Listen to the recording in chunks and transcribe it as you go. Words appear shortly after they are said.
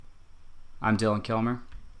I'm Dylan Kilmer,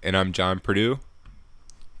 And I'm John Purdue.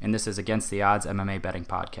 and this is Against the Odds MMA Betting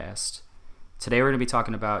Podcast. Today we're going to be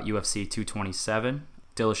talking about UFC 227,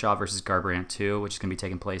 Dillashaw versus Garbrant 2, which is going to be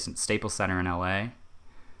taking place at Staples Center in LA.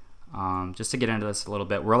 Just to get into this a little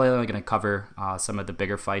bit, we're only going to cover some of the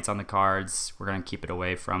bigger fights on the cards. We're going to keep it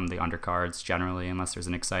away from the undercards generally, unless there's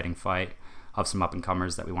an exciting fight of some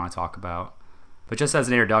up-and-comers that we want to talk about. But just as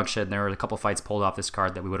an introduction, there were a couple fights pulled off this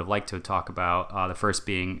card that we would have liked to talk about. The first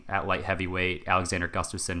being at light heavyweight, Alexander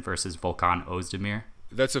Gustafsson versus Volkan Ozdemir.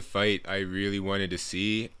 That's a fight I really wanted to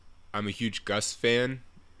see. I'm a huge Gus fan,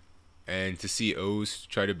 and to see Oz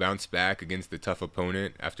try to bounce back against the tough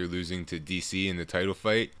opponent after losing to DC in the title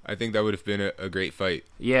fight, I think that would have been a great fight.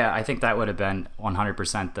 Yeah, I think that would have been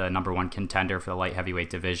 100% the number one contender for the light heavyweight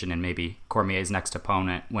division and maybe Cormier's next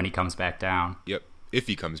opponent when he comes back down. Yep, if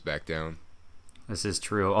he comes back down. This is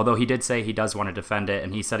true. Although he did say he does want to defend it,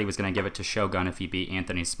 and he said he was going to give it to Shogun if he beat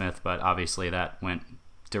Anthony Smith, but obviously that went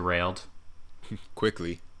derailed.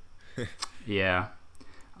 Quickly. Yeah.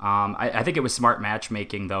 I think it was smart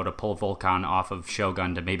matchmaking, though, to pull Volkan off of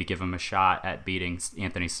Shogun to maybe give him a shot at beating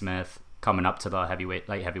Anthony Smith coming up to the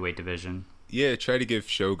light heavyweight division. Yeah, try to give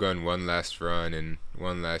Shogun one last run and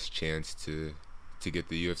one last chance to get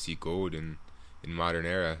the UFC gold in modern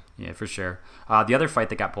era. Yeah, for sure. The other fight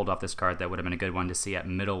that got pulled off this card that would have been a good one to see at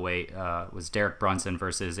middleweight was Derek Brunson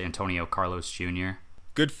versus Antonio Carlos Jr.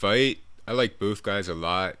 Good fight. I like both guys a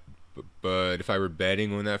lot, but if I were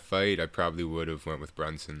betting on that fight, I probably would have went with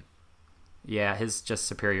Brunson. Yeah, his just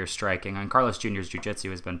superior striking. And Carlos Jr.'s jiu-jitsu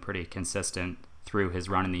has been pretty consistent through his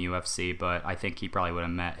run in the UFC, but I think he probably would have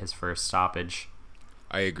met his first stoppage.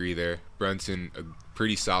 I agree there. Brunson, a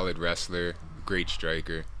pretty solid wrestler, great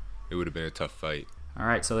striker. It would have been a tough fight. All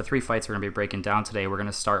right, so the three fights we're going to be breaking down today, we're going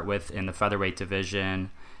to start with, in the featherweight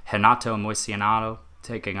division, Renato Moicano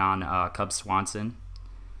taking on Cub Swanson.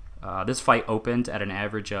 This fight opened at an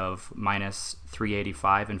average of minus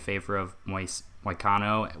 385 in favor of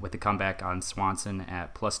Moicano, with the comeback on Swanson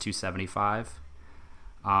at plus 275.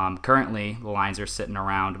 Currently, the lines are sitting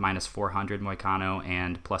around minus 400 Moicano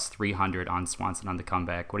and plus 300 on Swanson on the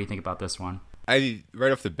comeback. What do you think about this one?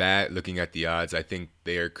 Right off the bat, looking at the odds, I think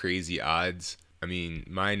they are crazy odds. I mean,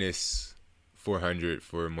 minus 400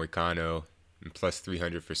 for Moicano and plus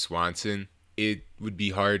 300 for Swanson. It would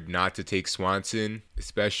be hard not to take Swanson,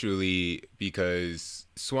 especially because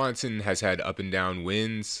Swanson has had up and down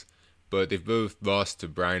wins, but they've both lost to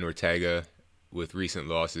Brian Ortega with recent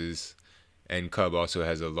losses, and Cub also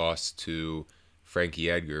has a loss to Frankie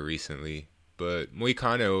Edgar recently. But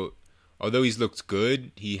Moicano, although he's looked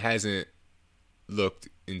good, he hasn't looked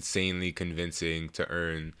insanely convincing to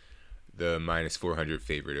earn the minus 400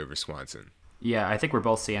 favorite over Swanson. Yeah, I think we're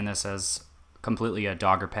both seeing this as completely a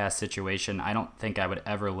dog or pass situation. I don't think I would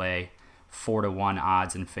ever lay 4-1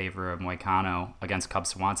 odds in favor of Moicano against Cub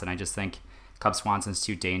Swanson. I just think Cub Swanson's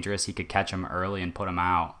too dangerous. He could catch him early and put him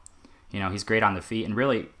out. You know, he's great on the feet, and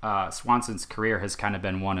really Swanson's career has kind of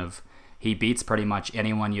been one of, he beats pretty much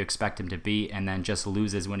anyone you expect him to beat and then just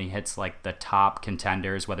loses when he hits like the top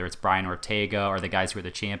contenders, whether it's Brian Ortega or the guys who are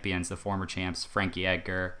the champions, the former champs, Frankie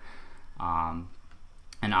Edgar, and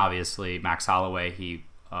obviously Max Holloway. He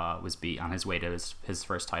was beat on his way to his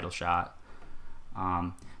first title shot.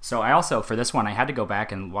 So I also, for this one, I had to go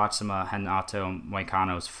back and watch some Renato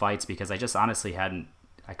Moicano's fights because I just honestly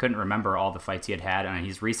I couldn't remember all the fights he had, and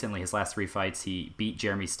his last three fights, he beat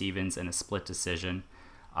Jeremy Stephens in a split decision.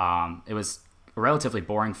 It was a relatively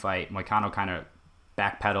boring fight. Moicano kind of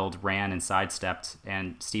backpedaled, ran, and sidestepped,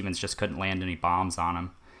 and Stephens just couldn't land any bombs on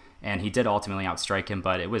him. And he did ultimately outstrike him,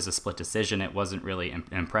 but it was a split decision. It wasn't really an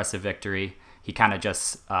impressive victory. He kind of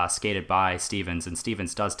just skated by Stephens, and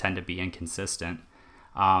Stephens does tend to be inconsistent.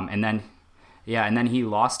 And then he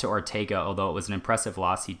lost to Ortega, although it was an impressive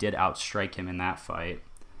loss. He did outstrike him in that fight,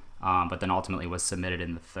 but then ultimately was submitted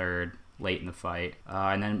in the third, late in the fight.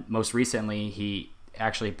 And then most recently, he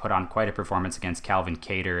actually put on quite a performance against Calvin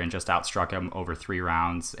Kattar and just outstruck him over 3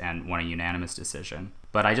 rounds and won a unanimous decision.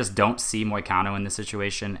 But I just don't see Moicano in this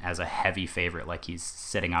situation as a heavy favorite like he's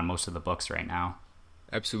sitting on most of the books right now.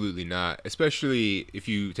 Absolutely not. Especially if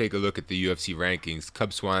you take a look at the UFC rankings,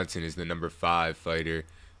 Cub Swanson is the number 5 fighter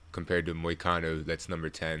compared to Moicano, that's number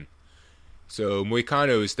 10. So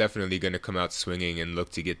Moicano is definitely going to come out swinging and look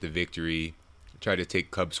to get the victory, try to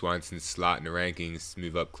take Cub Swanson's slot in the rankings,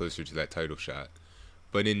 move up closer to that title shot.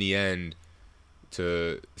 But in the end,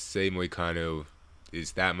 to say Moicano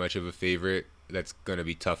is that much of a favorite, that's going to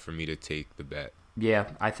be tough for me to take the bet. Yeah,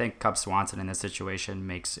 I think Cub Swanson in this situation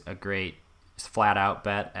makes a great flat out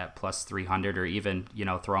bet at plus 300, or even,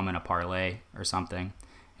 throw him in a parlay or something,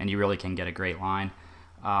 and you really can get a great line.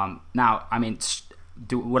 Now, I mean,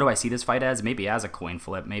 what do I see this fight as? Maybe as a coin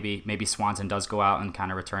flip. Maybe Swanson does go out and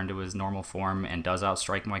kind of return to his normal form and does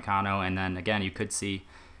outstrike Moicano. And then again, you could see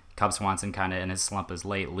Cub Swanson kind of in his slump as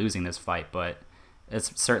late losing this fight, but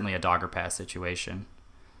it's certainly a dog or pass situation.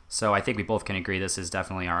 So I think we both can agree this is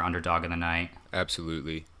definitely our underdog of the night.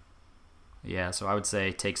 Absolutely. Yeah, so I would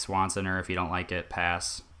say take Swanson, or if you don't like it,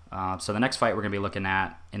 pass. So the next fight we're going to be looking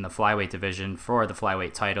at in the flyweight division for the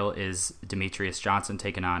flyweight title is Demetrius Johnson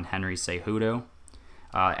taking on Henry Cejudo.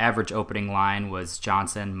 Average opening line was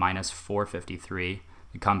Johnson minus 453.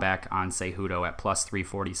 The comeback on Cejudo at plus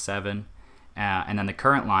 347. And then the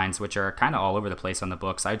current lines, which are kind of all over the place on the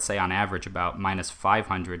books, I'd say on average about minus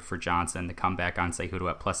 500 for Johnson. The comeback on Cejudo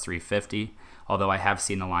at plus 350. Although I have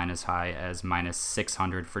seen the line as high as minus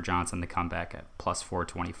 600 for Johnson. The comeback at plus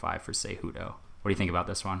 425 for Cejudo. What do you think about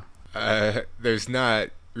this one? There's not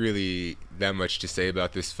really that much to say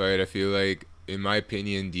about this fight. I feel like, in my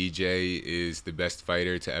opinion, DJ is the best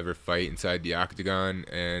fighter to ever fight inside the octagon,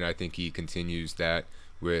 and I think he continues that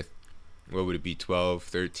with, what would it be, 12,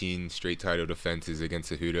 13 straight title defenses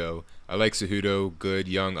against Cejudo. I like Cejudo, good,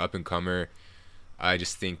 young, up-and-comer. I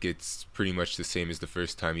just think it's pretty much the same as the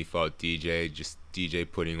first time he fought DJ, just DJ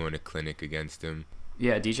putting on a clinic against him.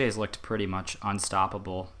 Yeah, DJ's looked pretty much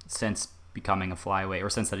unstoppable since becoming a flyweight, or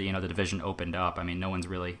since the division opened up. I mean, no one's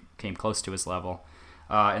really came close to his level.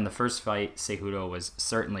 In the first fight, Cejudo was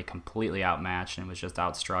certainly completely outmatched and was just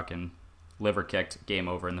outstruck and liver kicked, game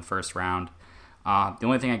over in the first round. The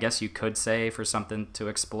only thing I guess you could say for something to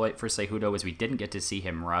exploit for Cejudo is we didn't get to see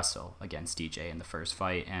him wrestle against DJ in the first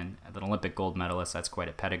fight, and an Olympic gold medalist, that's quite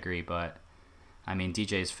a pedigree, but I mean,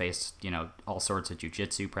 DJ's faced, all sorts of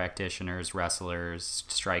jiu-jitsu practitioners, wrestlers,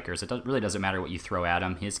 strikers. It really doesn't matter what you throw at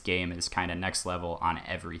him. His game is kind of next level on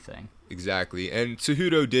everything. Exactly. And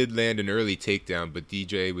Cejudo did land an early takedown, but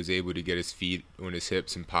DJ was able to get his feet on his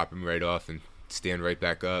hips and pop him right off and stand right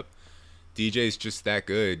back up. DJ's just that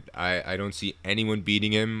good. I don't see anyone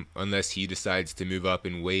beating him unless he decides to move up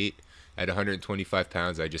in weight. At 125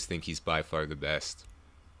 pounds, I just think he's by far the best.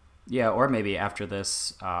 Yeah, or maybe after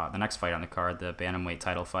this, the next fight on the card, the bantamweight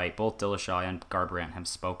title fight, both Dillashaw and Garbrant have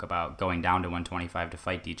spoke about going down to 125 to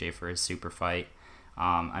fight DJ for his super fight.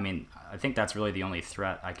 I mean, I think that's really the only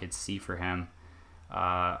threat I could see for him.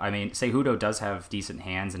 I mean, Cejudo does have decent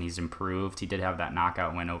hands, and he's improved. He did have that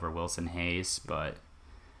knockout win over Wilson Hayes, but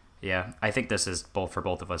yeah, I think this is for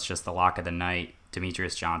both of us just the lock of the night,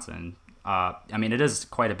 Demetrius Johnson. I mean, it is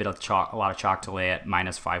quite a lot of chalk to lay at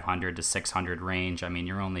minus 500 to 600 range. I mean,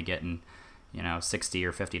 you're only getting, $60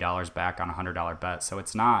 or $50 back on a $100 bet. So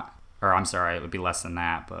it's not, or I'm sorry, it would be less than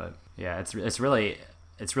that. But yeah, it's really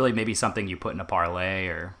maybe something you put in a parlay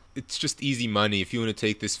or. It's just easy money. If you want to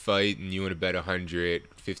take this fight and you want to bet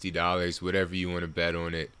 $150, whatever you want to bet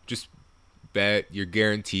on it, just bet. You're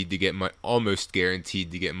guaranteed to get almost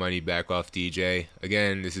guaranteed to get money back off DJ.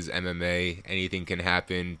 Again, this is MMA. Anything can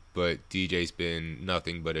happen, but DJ's been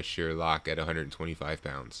nothing but a sure lock at 125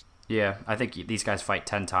 pounds. Yeah, I think these guys fight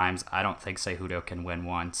 10 times. I don't think Cejudo can win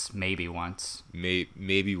once, maybe once.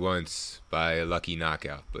 Maybe once by a lucky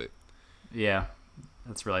knockout, but yeah,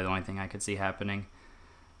 that's really the only thing I could see happening.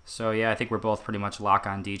 So yeah, I think we're both pretty much lock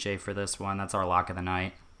on DJ for this one. That's our lock of the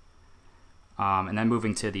night. And then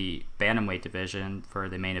moving to the bantamweight division for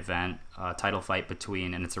the main event, title fight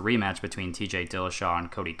and it's a rematch between TJ Dillashaw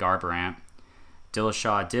and Cody Garbrandt.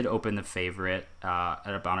 Dillashaw did open the favorite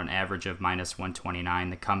at about an average of minus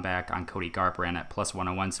 129. The comeback on Cody Garbrandt at plus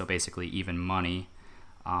 101, so basically even money.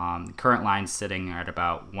 The current line sitting at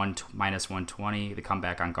about minus 120. The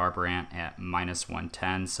comeback on Garbrandt at minus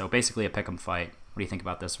 110. So basically a pick'em fight. What do you think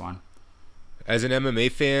about this one? As an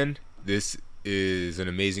MMA fan, this is an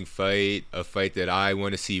amazing fight, a fight that I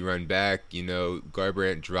want to see run back.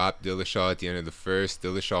 Garbrandt dropped Dillashaw at the end of the first.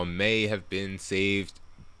 Dillashaw may have been saved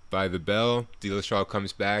by the bell. Dillashaw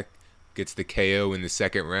comes back, gets the KO in the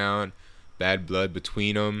second round. Bad blood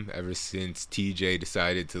between them ever since TJ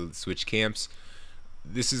decided to switch camps.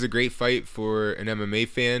 This is a great fight for an MMA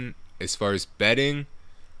fan. As far as betting,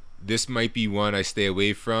 this might be one I stay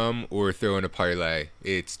away from or throw in a parlay.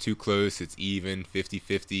 It's too close. It's even,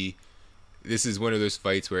 50-50. This is one of those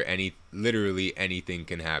fights where literally anything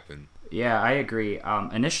can happen. Yeah, I agree.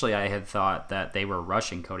 Initially, I had thought that they were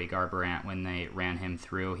rushing Cody Garbrandt when they ran him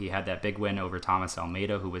through. He had that big win over Thomas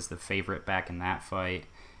Almeida, who was the favorite back in that fight.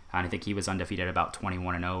 And I think he was undefeated about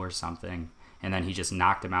 21-0 or something. And then he just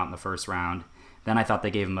knocked him out in the first round. Then I thought they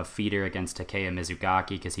gave him a feeder against Takeya Mizugaki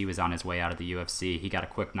because he was on his way out of the UFC. He got a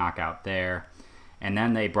quick knockout there. And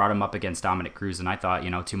then they brought him up against Dominic Cruz, and I thought,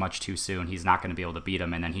 too much too soon. He's not going to be able to beat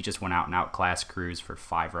him. And then he just went out and outclassed Cruz for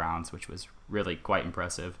 5 rounds, which was really quite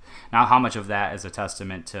impressive. Now, how much of that is a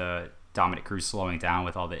testament to Dominic Cruz slowing down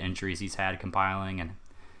with all the injuries he's had compiling, and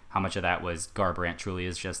how much of that was Garbrandt truly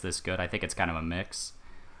is just this good. I think it's kind of a mix.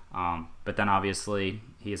 But then obviously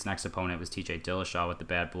his next opponent was TJ Dillashaw with the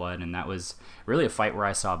bad blood, and that was really a fight where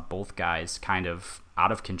I saw both guys kind of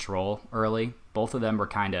out of control early. Both of them were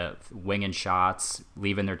kind of winging shots,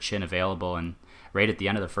 leaving their chin available, and right at the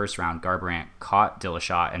end of the first round, Garbrant caught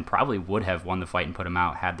Dillashaw and probably would have won the fight and put him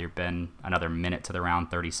out had there been another minute to the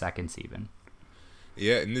round, 30 seconds even.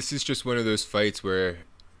 Yeah, and this is just one of those fights where,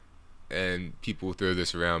 and people will throw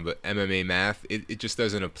this around, but MMA math, it just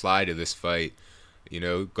doesn't apply to this fight. You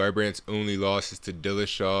know, Garbrandt's only loss is to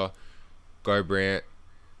Dillashaw. Garbrandt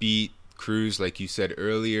beat Cruz, like you said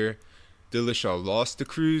earlier. Dillashaw lost to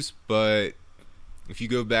Cruz, but if you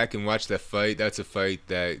go back and watch that fight, that's a fight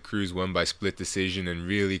that Cruz won by split decision and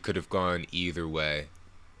really could have gone either way.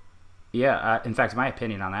 Yeah, in fact, my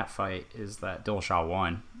opinion on that fight is that Dillashaw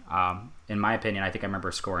won. In my opinion, I think I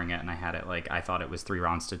remember scoring it, and I had it I thought it was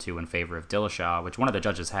 3-2 in favor of Dillashaw, which one of the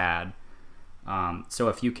judges had. So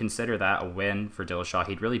if you consider that a win for Dillashaw,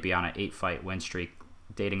 he'd really be on an 8-fight win streak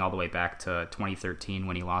dating all the way back to 2013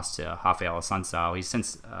 when he lost to Rafael Assunção. He's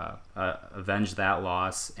since avenged that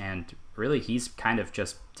loss, and really he's kind of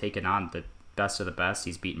just taken on the best of the best.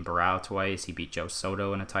 He's beaten Barao twice. He beat Joe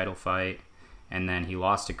Soto in a title fight, and then he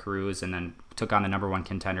lost to Cruz, and then took on the number one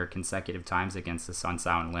contender consecutive times against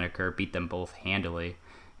Assunção and Lineker, beat them both handily,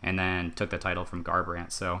 and then took the title from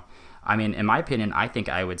Garbrandt. So, I mean, in my opinion, I think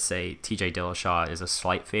I would say TJ Dillashaw is a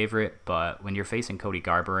slight favorite, but when you're facing Cody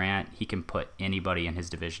Garbrandt, he can put anybody in his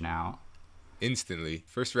division out. Instantly.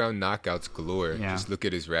 First round knockouts galore. Yeah. Just look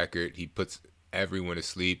at his record. He puts everyone to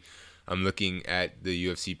sleep. I'm looking at the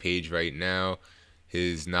UFC page right now.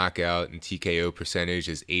 His knockout and TKO percentage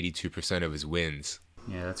is 82% of his wins.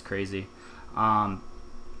 Yeah, that's crazy.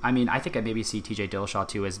 I mean, I think I maybe see TJ Dillashaw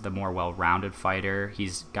too as the more well-rounded fighter.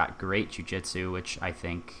 He's got great jiu-jitsu, which I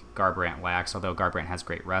think Garbrandt lacks, although Garbrandt has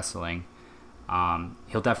great wrestling.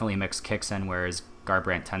 He'll definitely mix kicks in, whereas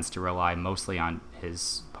Garbrandt tends to rely mostly on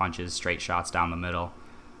his punches, straight shots down the middle.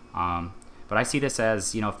 But I see this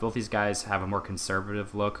as, if both these guys have a more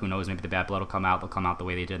conservative look, who knows, maybe the bad blood will come out. They'll come out the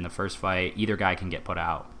way they did in the first fight. Either guy can get put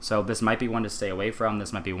out. So this might be one to stay away from.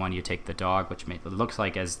 This might be one you take the dog, which it looks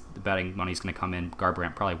like as the betting money's going to come in,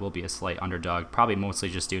 Garbrandt probably will be a slight underdog, probably mostly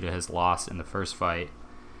just due to his loss in the first fight.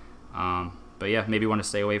 But yeah, maybe one to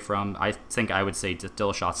stay away from. I think I would say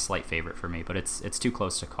Dillashaw's a slight favorite for me, but it's too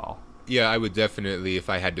close to call. Yeah, I would definitely, if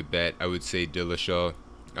I had to bet, I would say Dillashaw.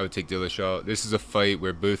 I would take Dillashaw. This is a fight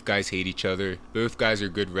where both guys hate each other. Both guys are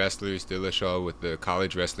good wrestlers. Dillashaw with the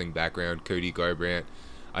college wrestling background, Cody Garbrandt.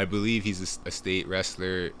 I believe he's a state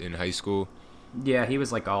wrestler in high school. Yeah, he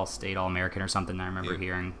was like all-state, all-American or something I remember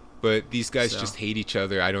hearing. But these guys just hate each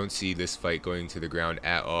other. I don't see this fight going to the ground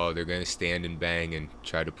at all. They're going to stand and bang and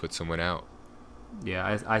try to put someone out.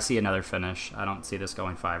 Yeah, I see another finish. I don't see this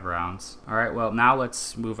going 5 rounds. All right, well, now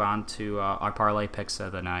let's move on to our parlay picks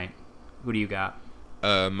of the night. Who do you got?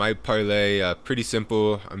 My parlay, pretty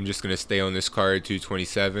simple. I'm just going to stay on this card,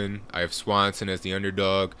 227. I have Swanson as the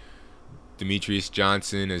underdog, Demetrius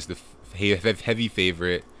Johnson as the heavy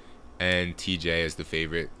favorite, and TJ as the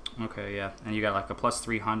favorite. Okay, yeah. And you got like a plus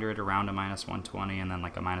 300, around a minus 120, and then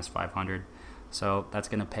like a minus 500. So that's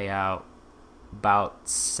going to pay out about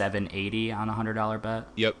 $780 on a $100 bet.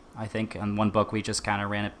 Yep. I think on one book we just kind of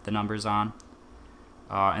ran the numbers on.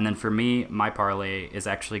 And then for me, my parlay is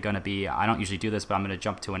actually going to be, I don't usually do this, but I'm going to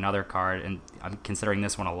jump to another card, and I'm considering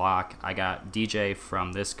this one a lock. I got DJ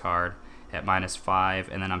from this card at -5,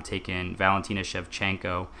 and then I'm taking Valentina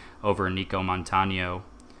Shevchenko over Nico Montano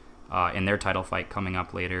in their title fight coming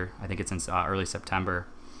up later. I think it's in early September,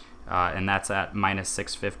 and that's at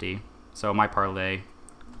 -650. So my parlay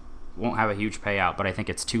won't have a huge payout, but I think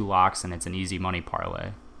it's 2 locks, and it's an easy money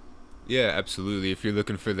parlay. Yeah, absolutely. If you're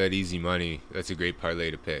looking for that easy money, that's a great parlay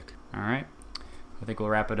to pick. All right. I think we'll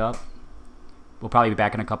wrap it up. We'll probably be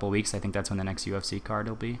back in a couple of weeks. I think that's when the next UFC card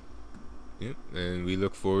will be. Yep, and we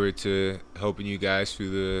look forward to helping you guys through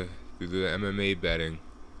the MMA betting.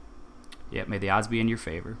 Yep, may the odds be in your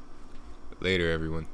favor. Later, everyone.